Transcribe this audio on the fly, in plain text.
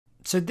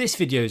So this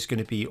video is going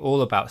to be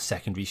all about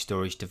secondary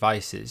storage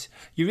devices.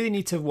 You really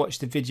need to watch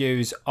the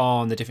videos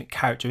on the different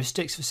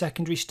characteristics for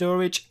secondary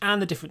storage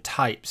and the different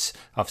types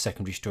of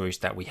secondary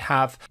storage that we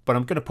have. But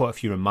I'm going to put a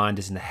few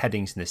reminders in the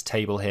headings in this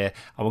table here,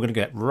 and we're going to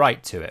get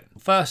right to it.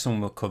 First one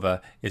we'll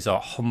cover is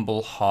our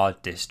humble hard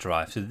disk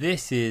drive. So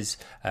this is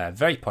a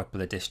very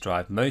popular disk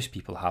drive. Most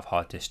people have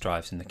hard disk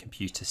drives in the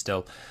computer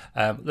still.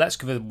 Let's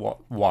cover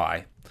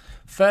why.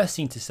 First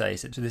thing to say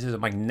is that this is a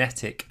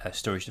magnetic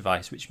storage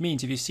device, which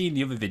means if you've seen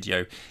the other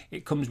video,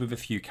 it comes with a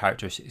few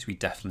characteristics we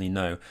definitely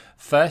know.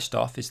 First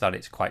off is that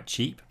it's quite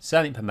cheap,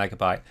 selling per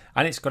megabyte,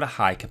 and it's got a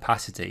high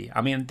capacity.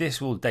 I mean,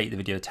 this will date the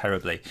video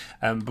terribly,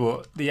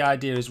 but the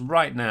idea is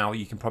right now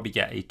you can probably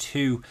get a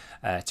 2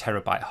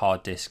 terabyte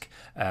hard disk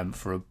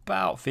for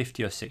about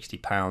 50 or 60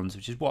 pounds,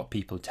 which is what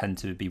people tend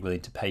to be willing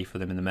to pay for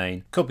them in the main.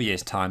 A couple of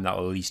years time that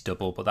will at least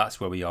double, but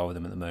that's where we are with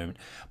them at the moment.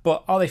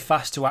 But are they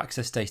fast to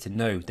access data?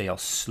 No, they are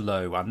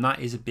slow. And that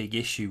is a big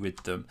issue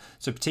with them.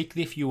 So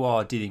particularly if you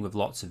are dealing with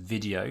lots of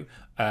video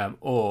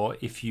or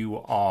if you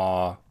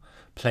are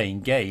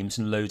playing games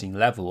and loading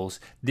levels,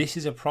 this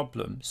is a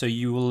problem. So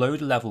you will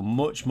load a level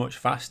much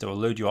faster, or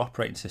load your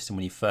operating system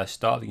when you first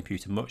start the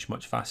computer much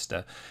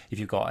faster if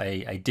you've got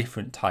a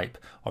different type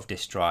of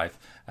disk drive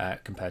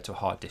compared to a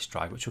hard disk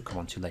drive, which we'll come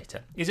on to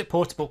later. Is it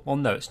portable? Well,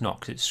 no, it's not,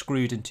 because it's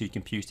screwed into your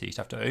computer. You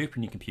have to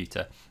open your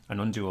computer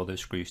and undo all those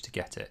screws to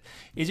get it.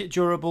 Is it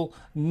durable?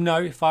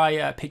 No. If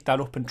I picked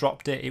that up and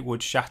dropped it, it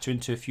would shatter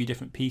into a few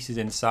different pieces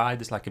inside.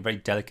 There's like a very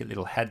delicate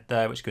little head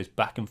there which goes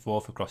back and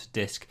forth across the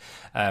disk,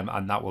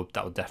 and that will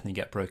definitely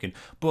get broken.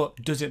 But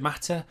does it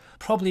matter?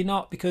 Probably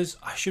not, because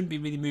I shouldn't be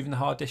really moving the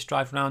hard disk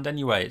drive around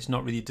anyway. It's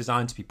not really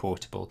designed to be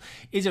portable.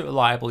 Is it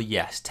reliable?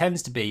 Yes,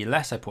 tends to be,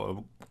 unless I put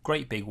a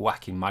great big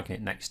whacking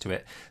magnet next to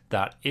it,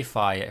 that if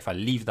I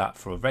leave that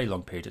for a very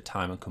long period of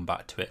time and come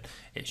back to it,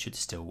 it should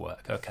still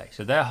work. Okay,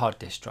 so they're hard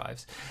disk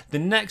drives. The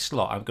next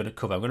lot I'm going to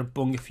cover, I'm going to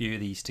bung a few of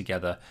these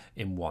together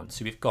in one.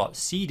 So we've got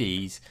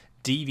CDs,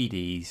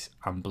 DVDs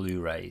and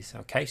Blu-Rays.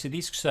 Okay, so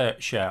these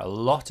share a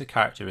lot of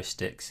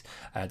characteristics.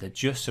 They're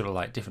just sort of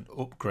like different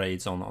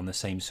upgrades on the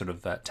same sort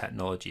of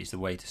technology is the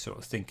way to sort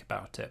of think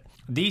about it.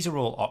 These are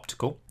all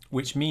optical,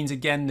 which means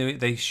again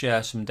they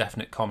share some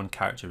definite common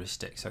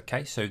characteristics.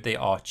 Okay, so they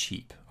are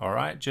cheap. All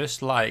right,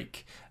 just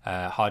like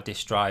hard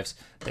disk drives,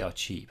 they are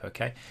cheap.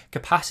 Okay,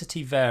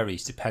 capacity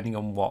varies depending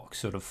on what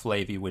sort of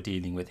flavor we're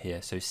dealing with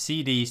here. So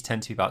CDs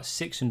tend to be about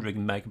 600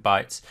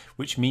 megabytes,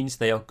 which means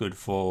they are good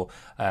for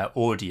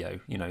audio.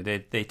 You know,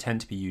 they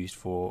tend to be used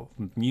for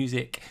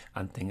music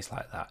and things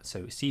like that.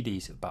 So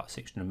CDs about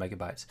 600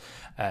 megabytes.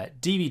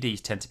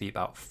 DVDs tend to be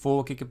about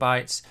 4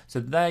 gigabytes. So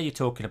there you're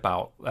talking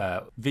about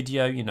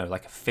video, you know,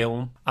 like a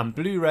film. And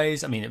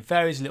Blu-rays, I mean, it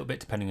varies a little bit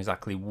depending on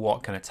exactly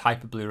what kind of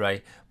type of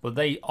Blu-ray, but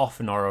they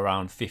often are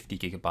around 50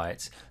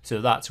 gigabytes.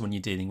 So that's when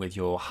you're dealing with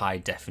your high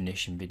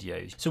definition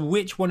videos. So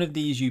which one of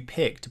these you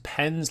pick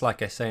depends,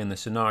 like I say in the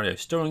scenario.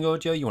 Storing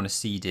audio, you want a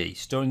CD.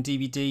 Storing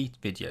DVD,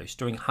 video.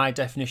 Storing high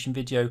definition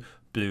video,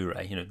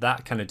 Blu-ray. You know,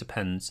 that kind of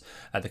depends.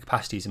 The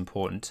capacity is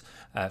important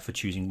for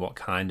choosing what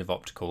kind of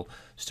optical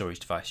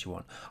storage device you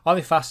want. Are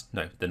they fast?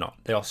 No, they're not.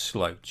 They are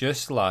slow,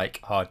 just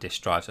like hard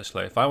disk drives are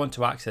slow. If I want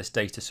to access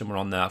data somewhere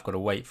on there, I've got to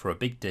wait for a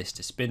big disk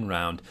to spin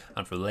round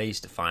and for a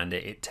laser to find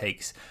it. It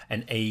takes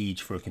an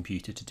age for a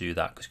computer to do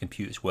that, because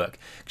computers work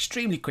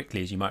extremely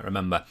quickly, as you might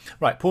remember.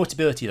 Right,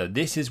 portability though,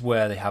 this is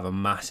where they have a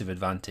massive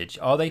advantage.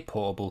 Are they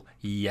portable?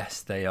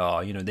 Yes, they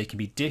are. You know, they can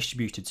be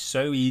distributed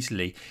so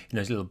easily in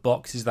those little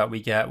boxes that we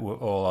get,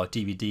 or our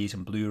DVDs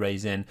and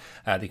Blu-rays in.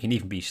 They can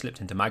even be slipped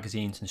into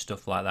magazines and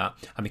stuff like that.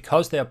 And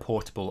because they are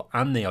portable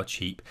and they are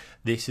cheap,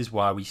 this is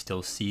why we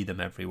still see them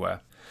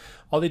everywhere.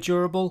 Are they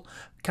durable?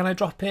 Can I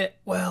drop it?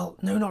 Well,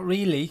 no, not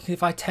really.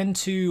 If I tend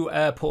to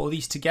put all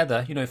these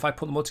together, you know, if I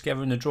put them all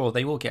together in a drawer,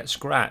 they will get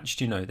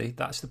scratched, you know,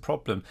 that's the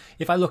problem.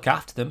 If I look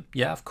after them,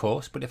 yeah, of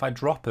course, but if I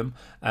drop them,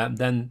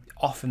 then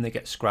often they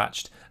get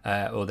scratched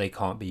or they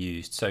can't be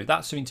used. So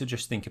that's something to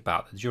just think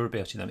about. The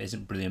durability of them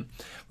isn't brilliant.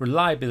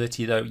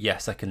 Reliability though,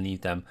 yes, I can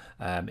leave them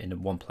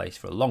in one place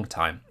for a long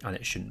time and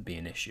it shouldn't be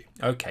an issue.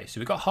 Okay, so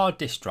we've got hard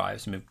disk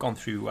drives and we've gone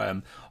through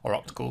our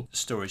optical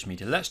storage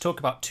media. Let's talk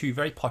about two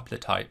very popular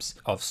types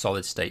of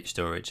solid state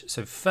storage.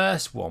 So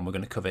first one we're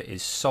going to cover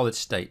is solid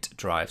state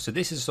drive. So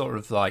this is sort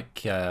of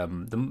like they're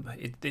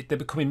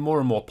becoming more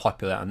and more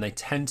popular, and they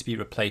tend to be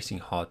replacing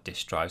hard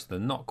disk drives. They're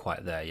not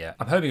quite there yet.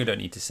 I'm hoping I don't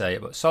need to say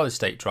it, but solid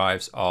state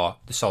drives are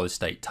the solid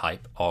state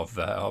type of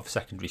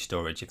secondary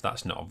storage, if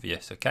that's not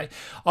obvious. Okay,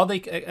 are they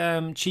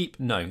cheap?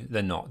 No,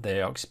 they're not. They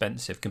are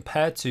expensive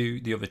compared to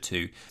the other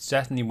two,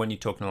 certainly when you're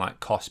talking like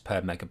cost per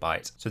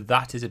megabyte. So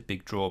that is a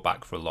big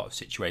drawback for a lot of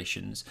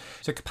situations.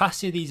 So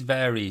capacity of these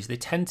varies. They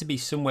tend to be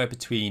somewhere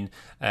between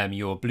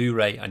your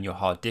Blu-ray and your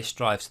hard disk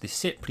drive, so they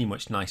sit pretty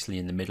much nicely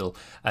in the middle.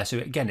 So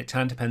again, it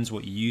kind of depends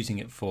what you're using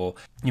it for.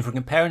 If we're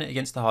comparing it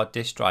against the hard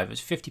disk drive,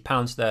 it's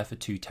 £50 there for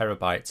 2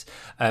 terabytes.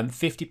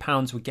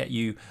 £50 would get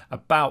you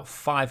about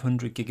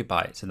 500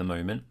 gigabytes at the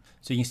moment.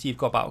 So you can see you've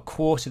got about a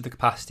quarter of the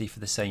capacity for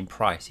the same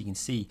price. You can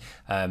see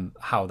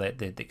how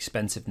the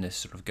expensiveness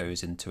sort of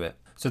goes into it.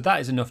 So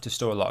that is enough to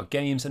store a lot of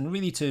games, and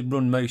really to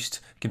run most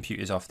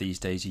computers off these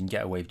days, you can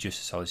get away with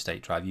just a solid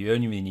state drive. You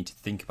only really need to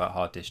think about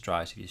hard disk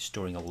drives if you're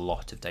storing a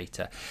lot of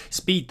data.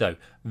 Speed though,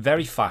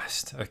 very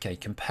fast, okay,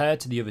 compared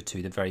to the other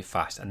two, they're very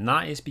fast, and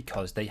that is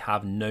because they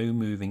have no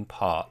moving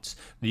parts.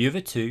 The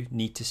other two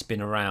need to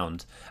spin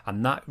around,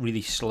 and that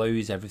really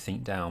slows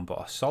everything down,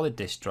 but a solid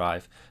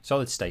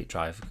state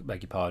drive,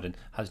 beg your pardon,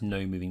 has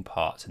no moving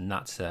parts, and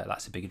that's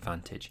a big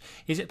advantage.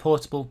 Is it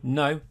portable?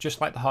 No, just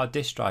like the hard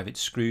disk drive,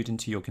 it's screwed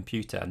into your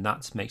computer, and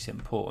that makes it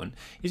important.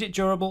 Is it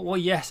durable? Well,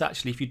 yes,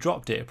 actually, if you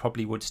dropped it, it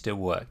probably would still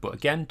work, but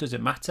again, does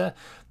it matter?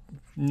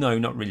 No,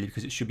 not really,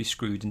 because it should be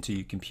screwed into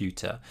your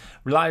computer.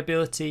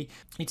 Reliability,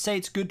 you'd say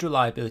it's good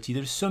reliability.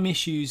 There's some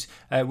issues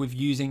with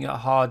using a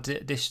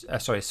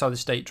solid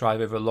state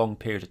drive over a long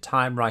period of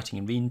time, writing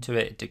and reading to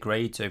it. It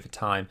degrades over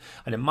time,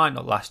 and it might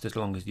not last as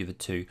long as the other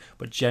two,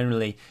 but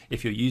generally,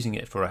 if you're using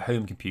it for a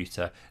home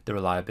computer, the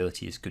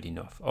reliability is good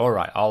enough. All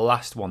right, our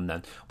last one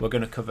then. We're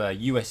going to cover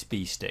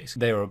USB sticks.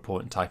 They are an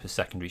important type of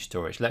secondary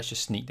storage. Let's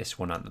just sneak this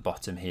one at the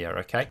bottom here,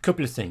 okay?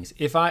 Couple of things.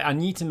 If I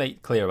need to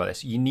make clear about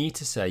this, you need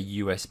to say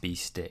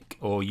USB stick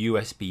or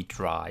USB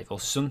drive or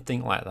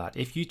something like that.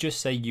 If you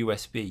just say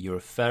USB, you're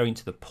referring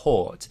to the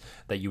port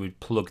that you would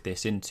plug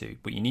this into,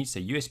 but you need to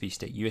say USB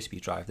stick, USB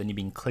drive, then you've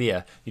been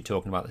clear you're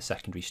talking about the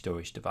secondary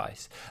storage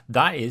device.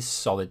 That is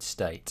solid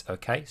state,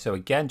 okay? So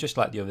again, just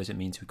like the others, it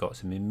means we've got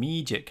some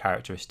immediate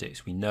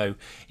characteristics. We know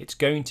it's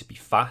going to be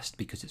fast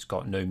because it's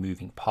got no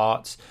moving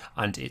parts,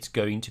 and it's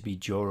going to be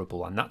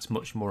durable, and that's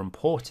much more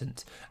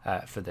important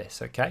for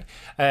this, okay?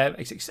 And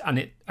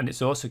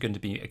it's also going to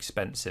be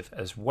expensive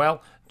as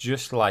well,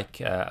 just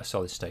like a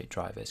solid state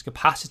drive is.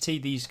 Capacity,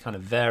 these kind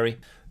of vary.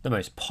 The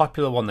most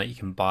popular one that you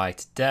can buy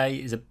today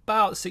is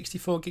about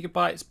 64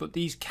 gigabytes, but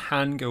these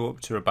can go up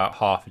to about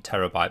half a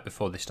terabyte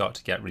before they start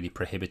to get really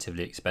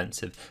prohibitively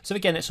expensive. So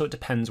again, it sort of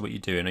depends what you're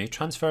doing. Are you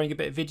transferring a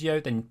bit of video?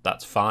 Then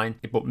that's fine,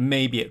 but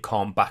maybe it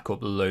can't back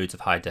up loads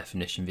of high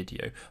definition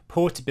video.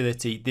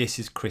 Portability, this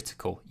is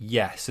critical.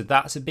 Yes, so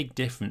that's a big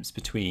difference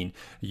between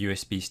a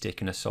USB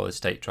stick and a solid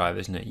state drive,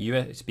 isn't it?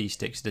 USB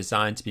sticks are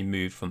designed to be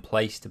moved from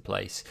place to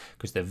place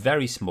because they're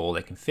very small.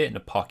 They can fit in a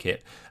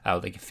pocket,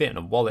 they can fit in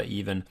a wallet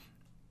even,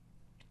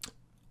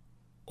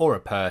 or a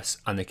purse,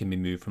 and they can be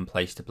moved from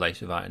place to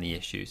place without any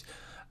issues.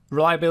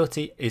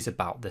 Reliability is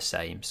about the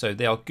same, so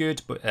they are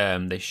good, but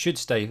they should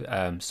stay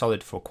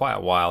solid for quite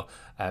a while.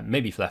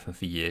 Maybe if left them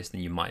for years,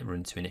 then you might run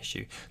into an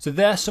issue. So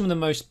there are some of the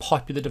most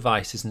popular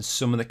devices and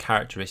some of the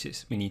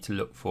characteristics we need to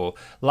look for.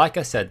 Like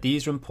I said,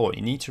 these are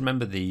important. You need to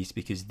remember these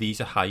because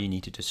these are how you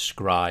need to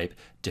describe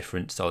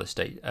different solid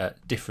state,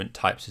 different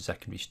types of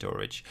secondary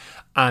storage.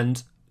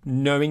 And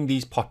knowing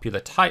these popular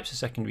types of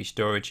secondary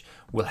storage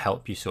will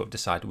help you sort of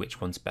decide which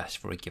one's best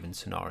for a given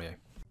scenario.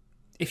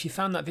 If you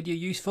found that video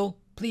useful,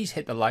 please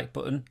hit the like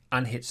button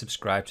and hit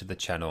subscribe to the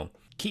channel.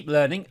 Keep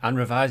learning and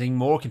revising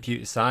more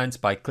computer science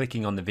by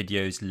clicking on the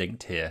videos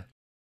linked here.